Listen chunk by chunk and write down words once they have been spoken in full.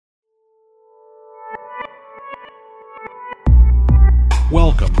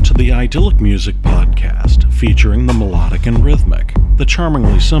Welcome to the Idyllic Music Podcast, featuring the melodic and rhythmic, the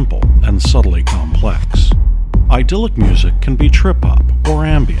charmingly simple and subtly complex. Idyllic music can be trip-hop or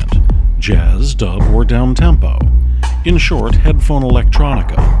ambient, jazz, dub, or down-tempo. In short, headphone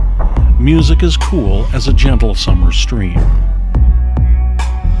electronica. Music is cool as a gentle summer stream.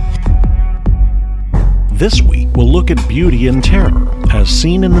 This week, we'll look at beauty and terror, as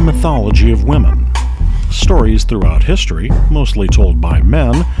seen in the mythology of women. Stories throughout history, mostly told by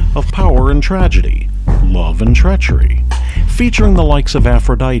men, of power and tragedy, love and treachery, featuring the likes of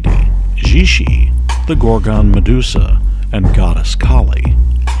Aphrodite, Jishi, the Gorgon Medusa, and goddess Kali.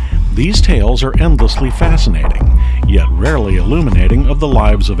 These tales are endlessly fascinating, yet rarely illuminating of the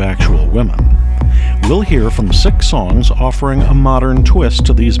lives of actual women. We'll hear from 6 songs offering a modern twist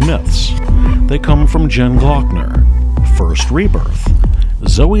to these myths. They come from Jen Glockner, First Rebirth,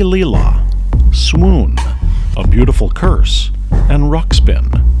 Zoe Leela, Swoon, A Beautiful Curse, and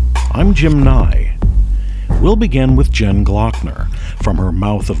Ruckspin. I'm Jim Nye. We'll begin with Jen Glockner from her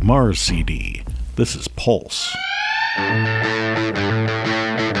Mouth of Mars CD. This is Pulse.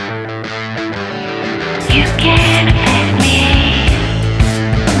 You can't affect me,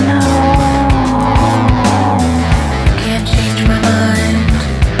 no. Can't change my mind,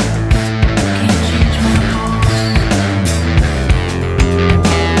 can't change my pulse.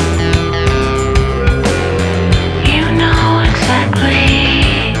 You know exactly,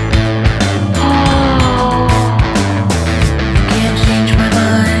 oh. Can't change my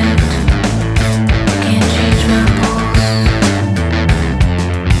mind, can't change my pulse.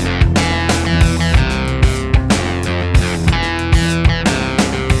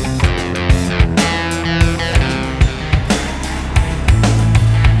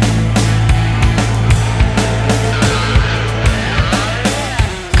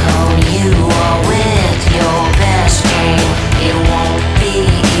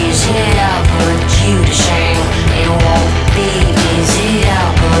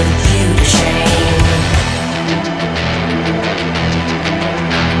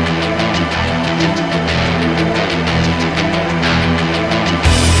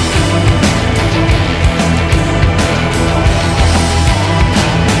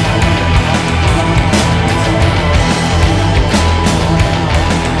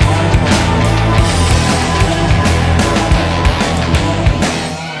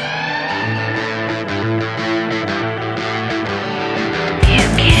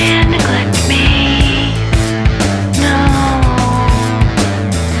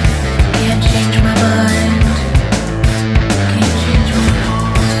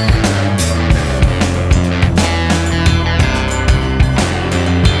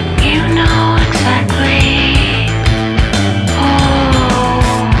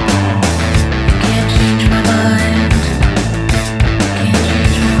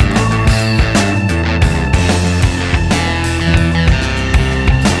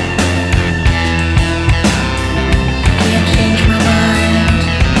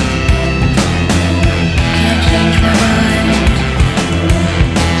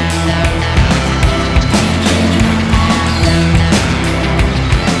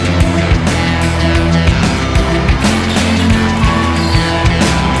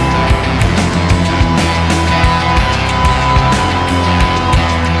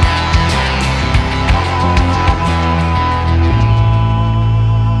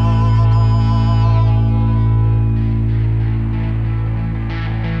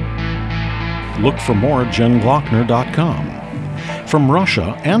 Look for more at jenglockner.com. From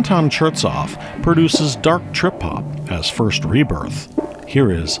Russia, Anton Chertsov produces dark trip-hop as First Rebirth.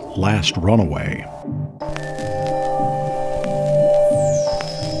 Here is Last Runaway.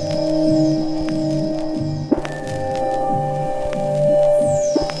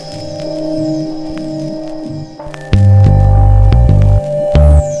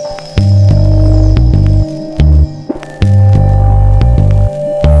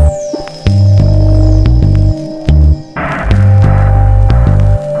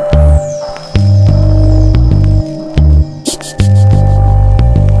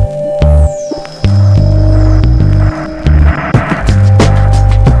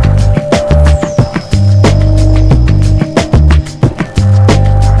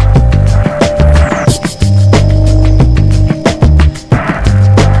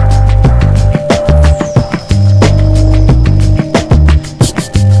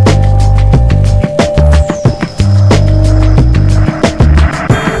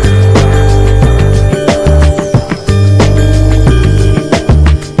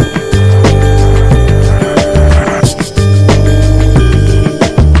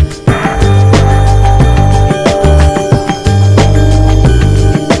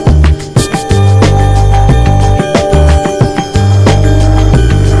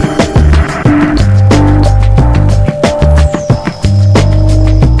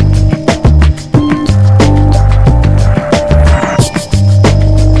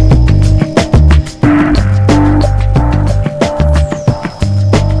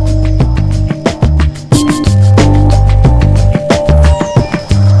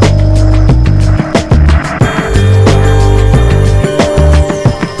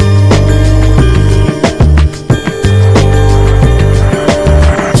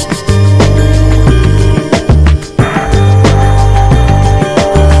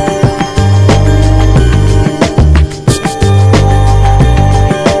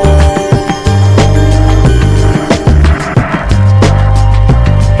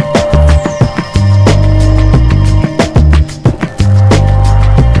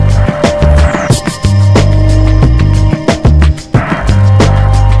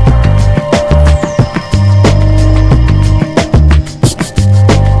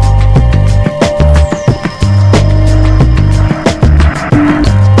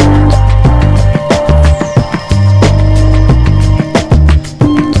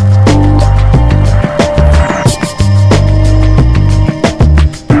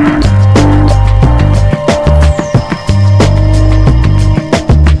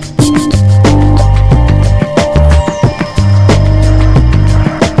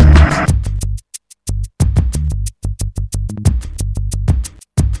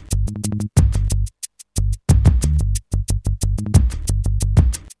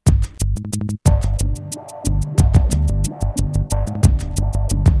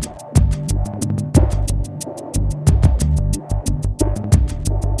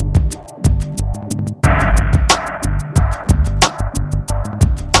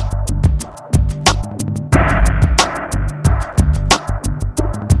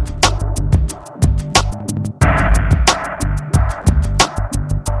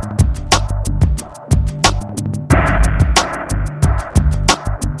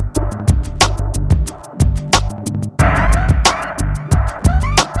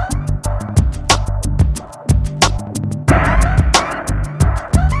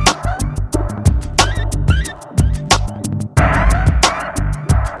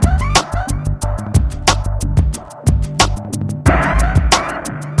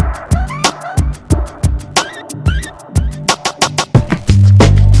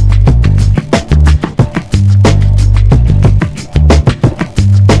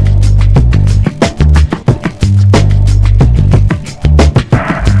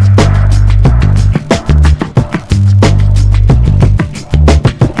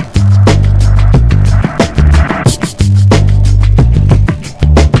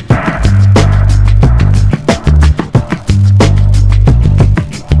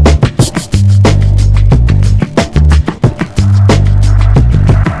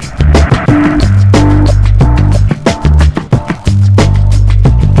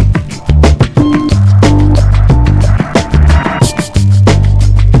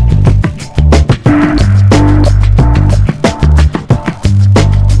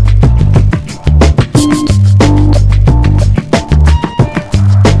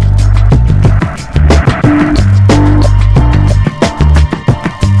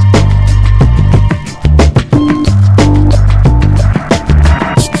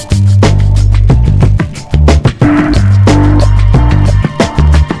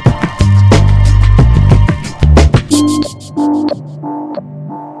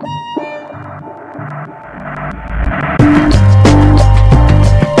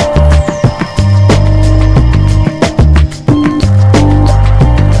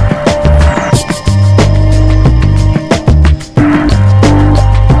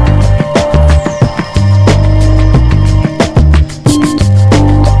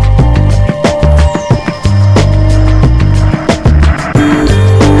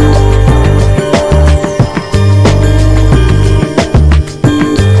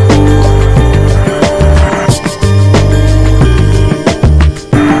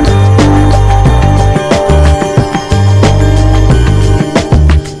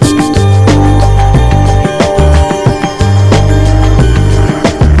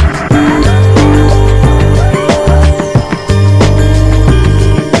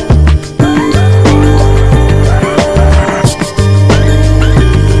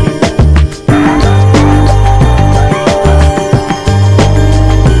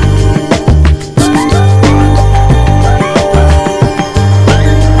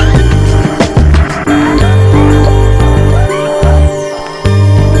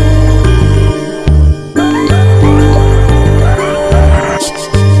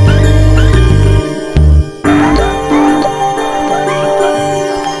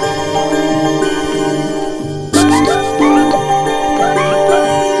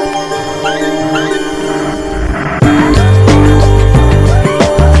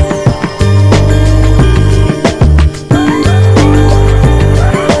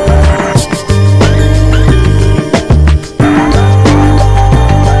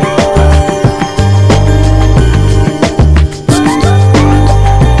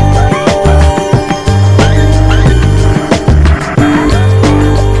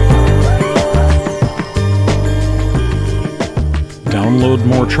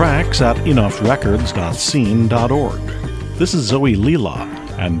 more tracks at enoughrecords.scene.org. This is Zoe Lila,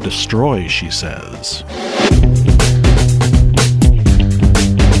 and Destroy, She Says.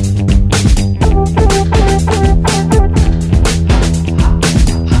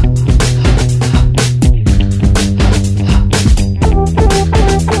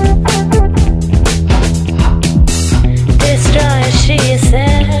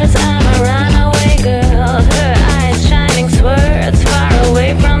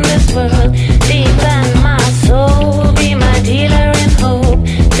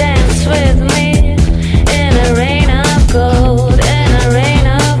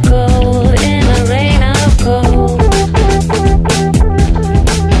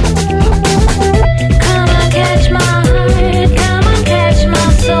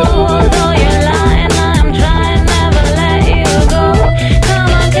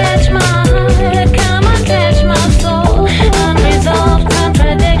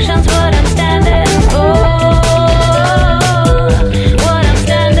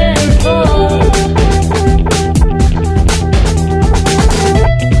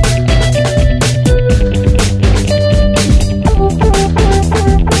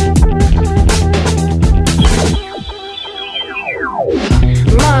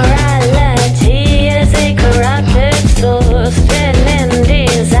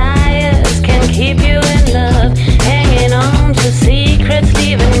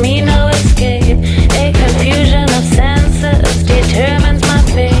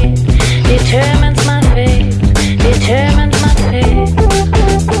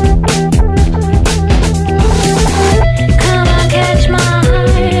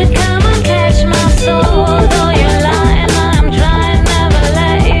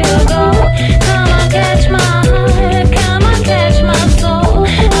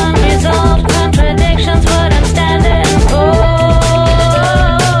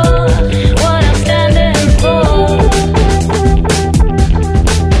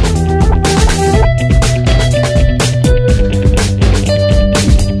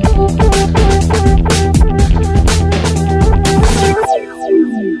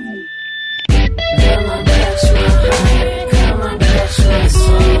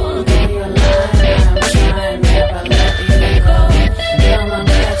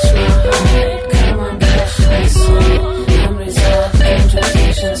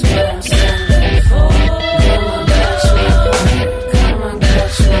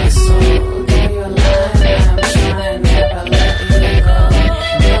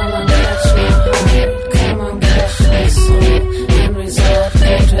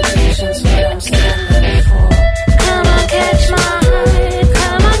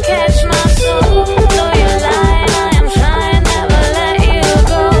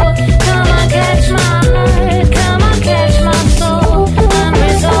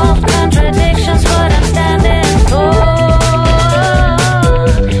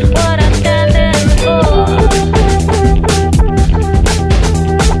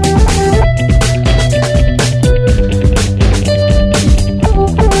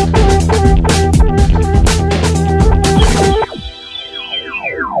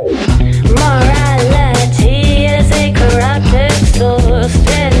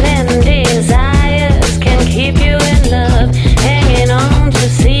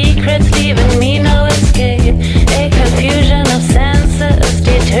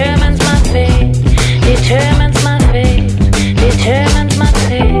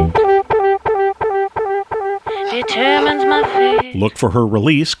 Look for her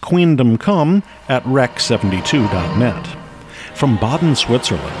release, Queendom Come, at rec72.net. From Baden,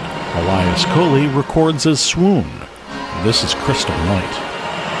 Switzerland, Elias Coley records as Swoon. This is Crystal Night.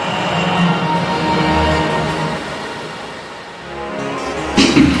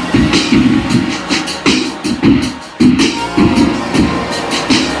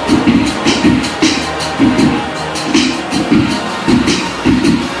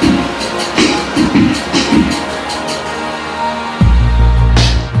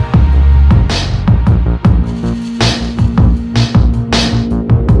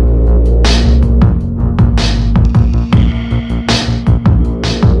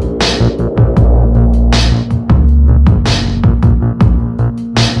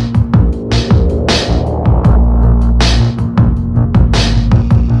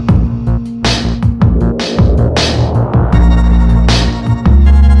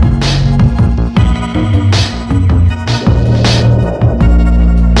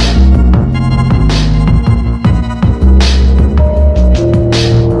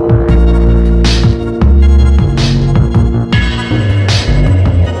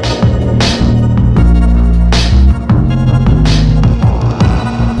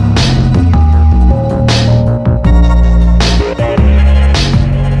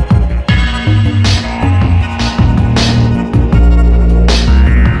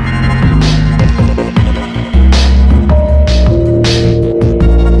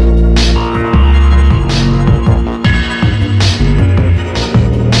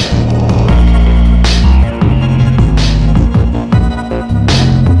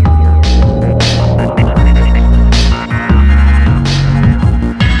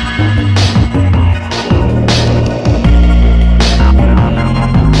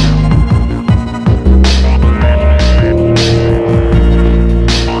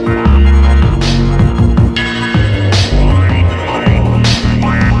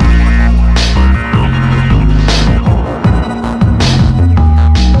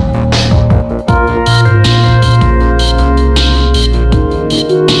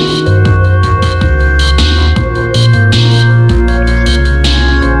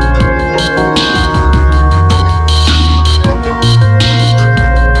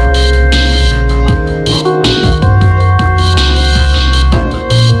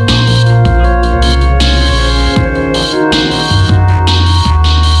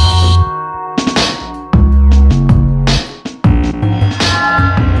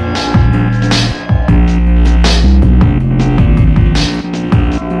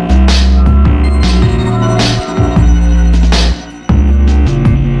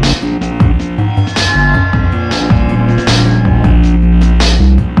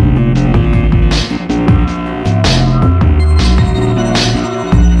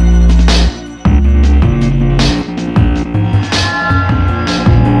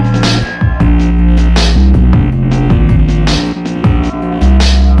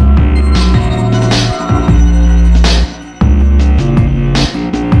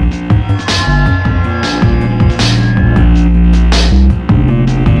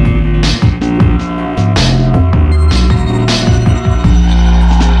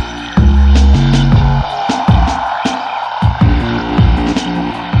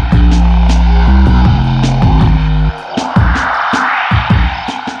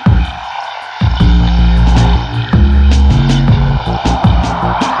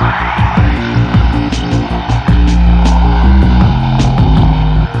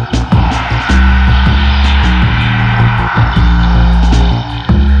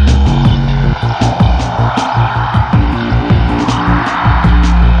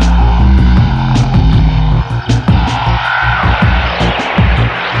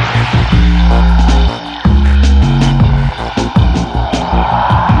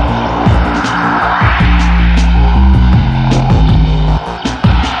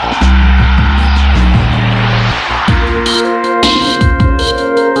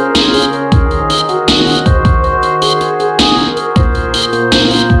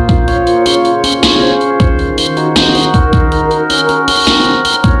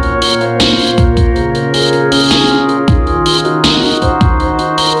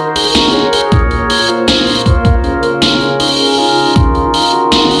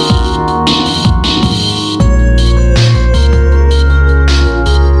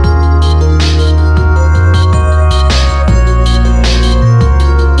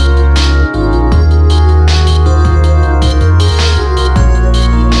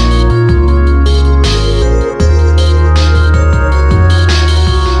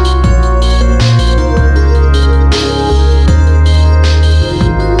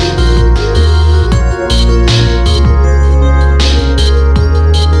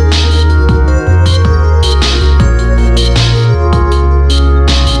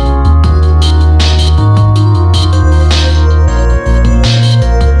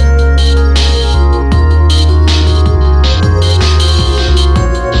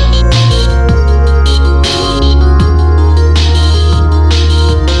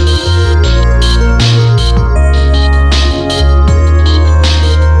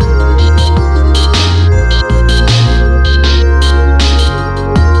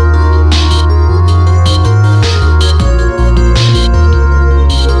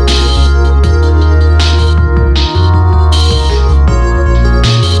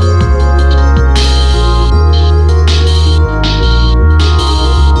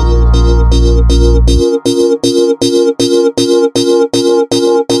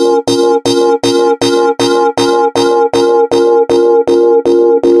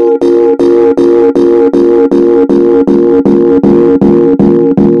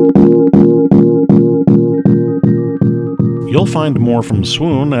 find more from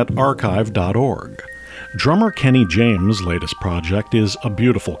Swoon at archive.org. Drummer Kenny James' latest project is A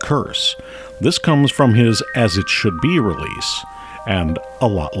Beautiful Curse. This comes from his As It Should Be release, and A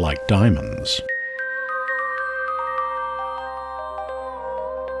Lot Like Diamonds.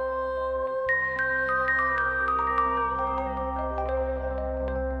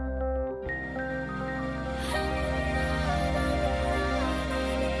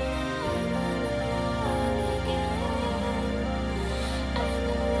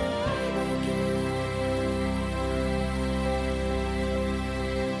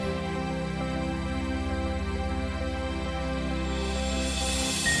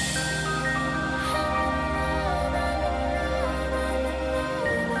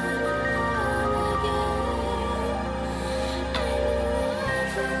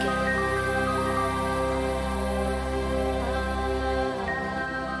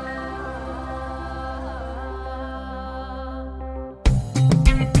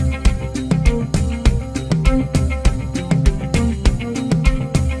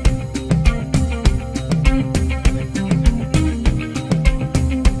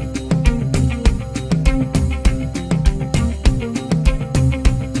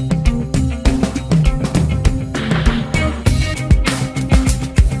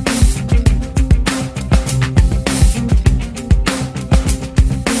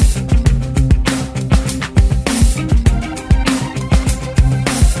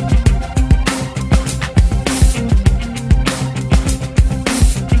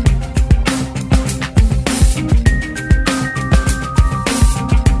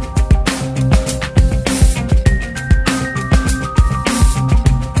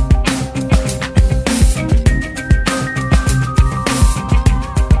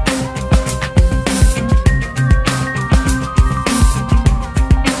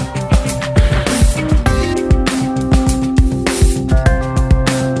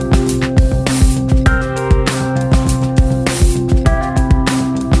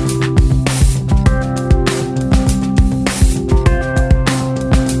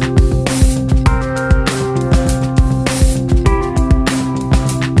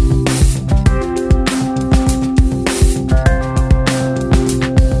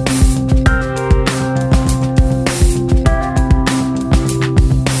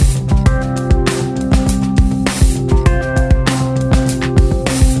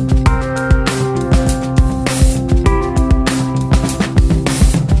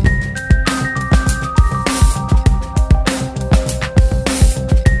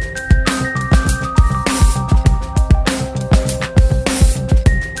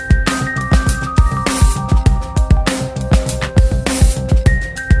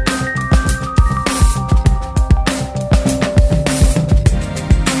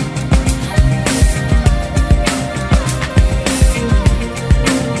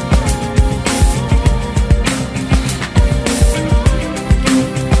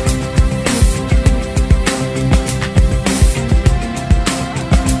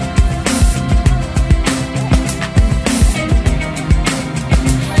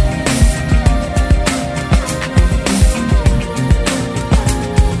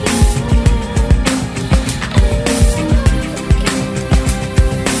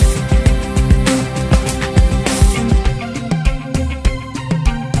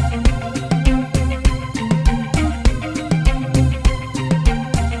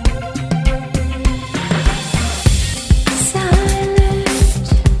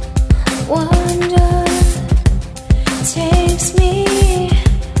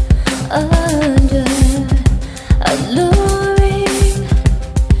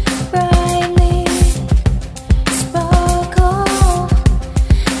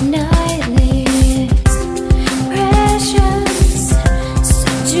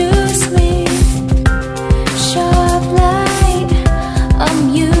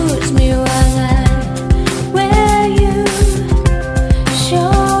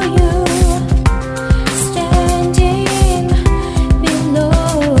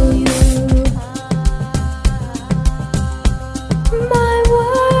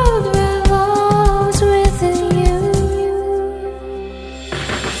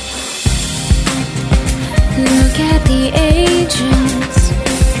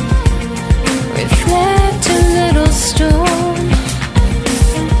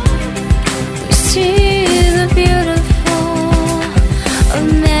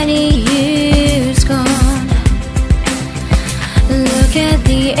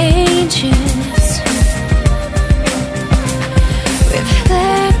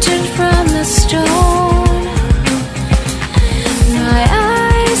 My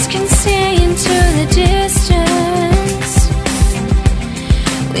eyes can see into the distance.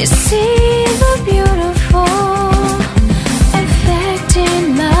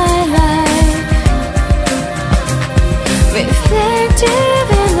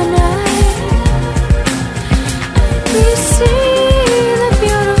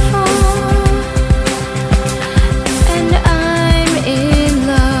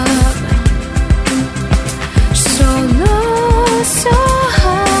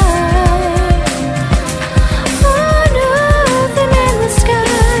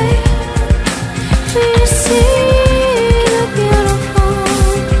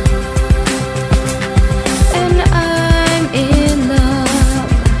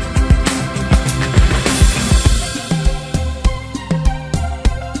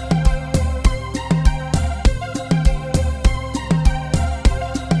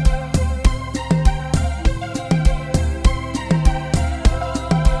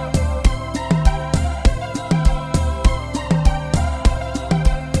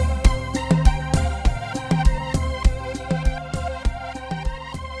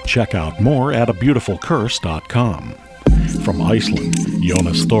 check out more at abeautifulcurse.com. From Iceland,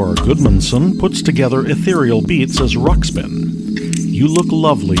 Jonas Thor Gudmundsson puts together ethereal beats as ruckspin. You look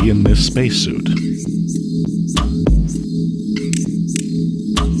lovely in this spacesuit.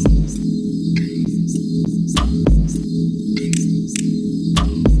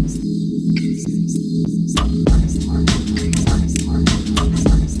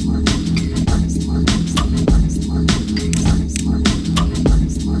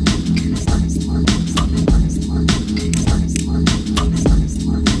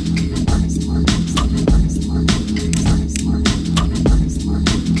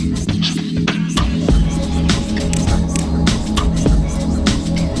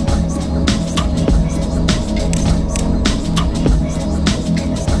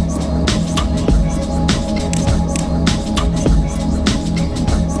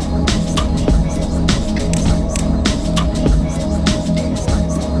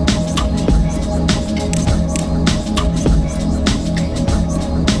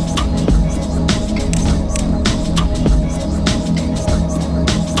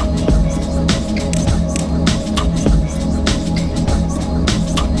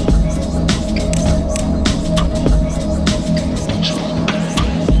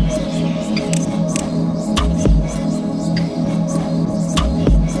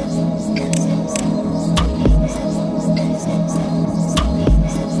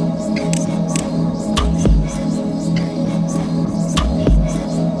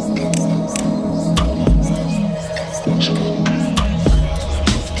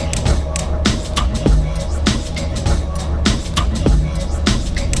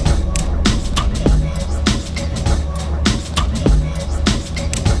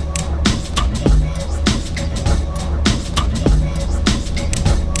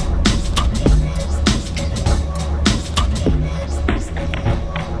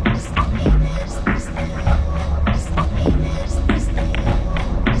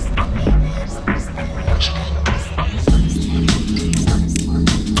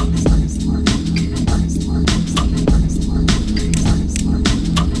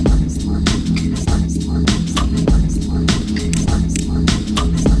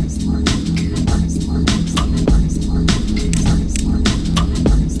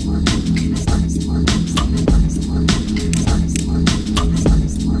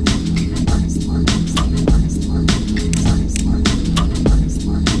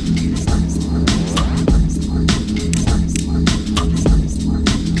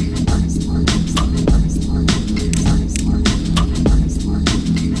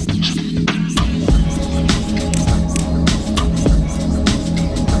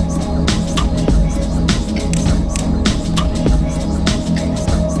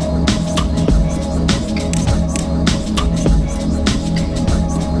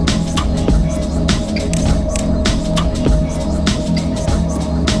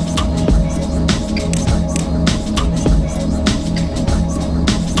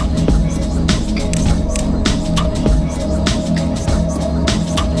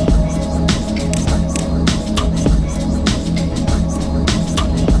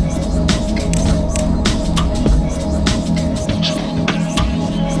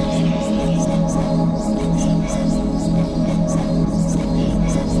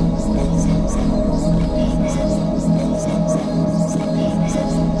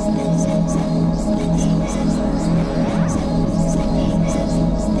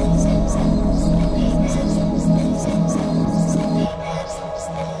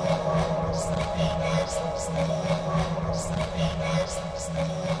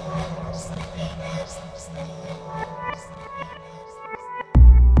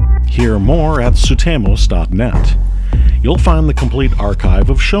 Hear more at sutemos.net. You'll find the complete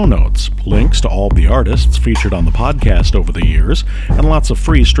archive of show notes, links to all the artists featured on the podcast over the years, and lots of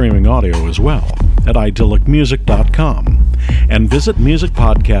free streaming audio as well at idyllicmusic.com. And visit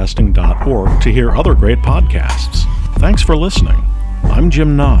musicpodcasting.org to hear other great podcasts. Thanks for listening. I'm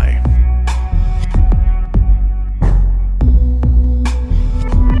Jim Nye.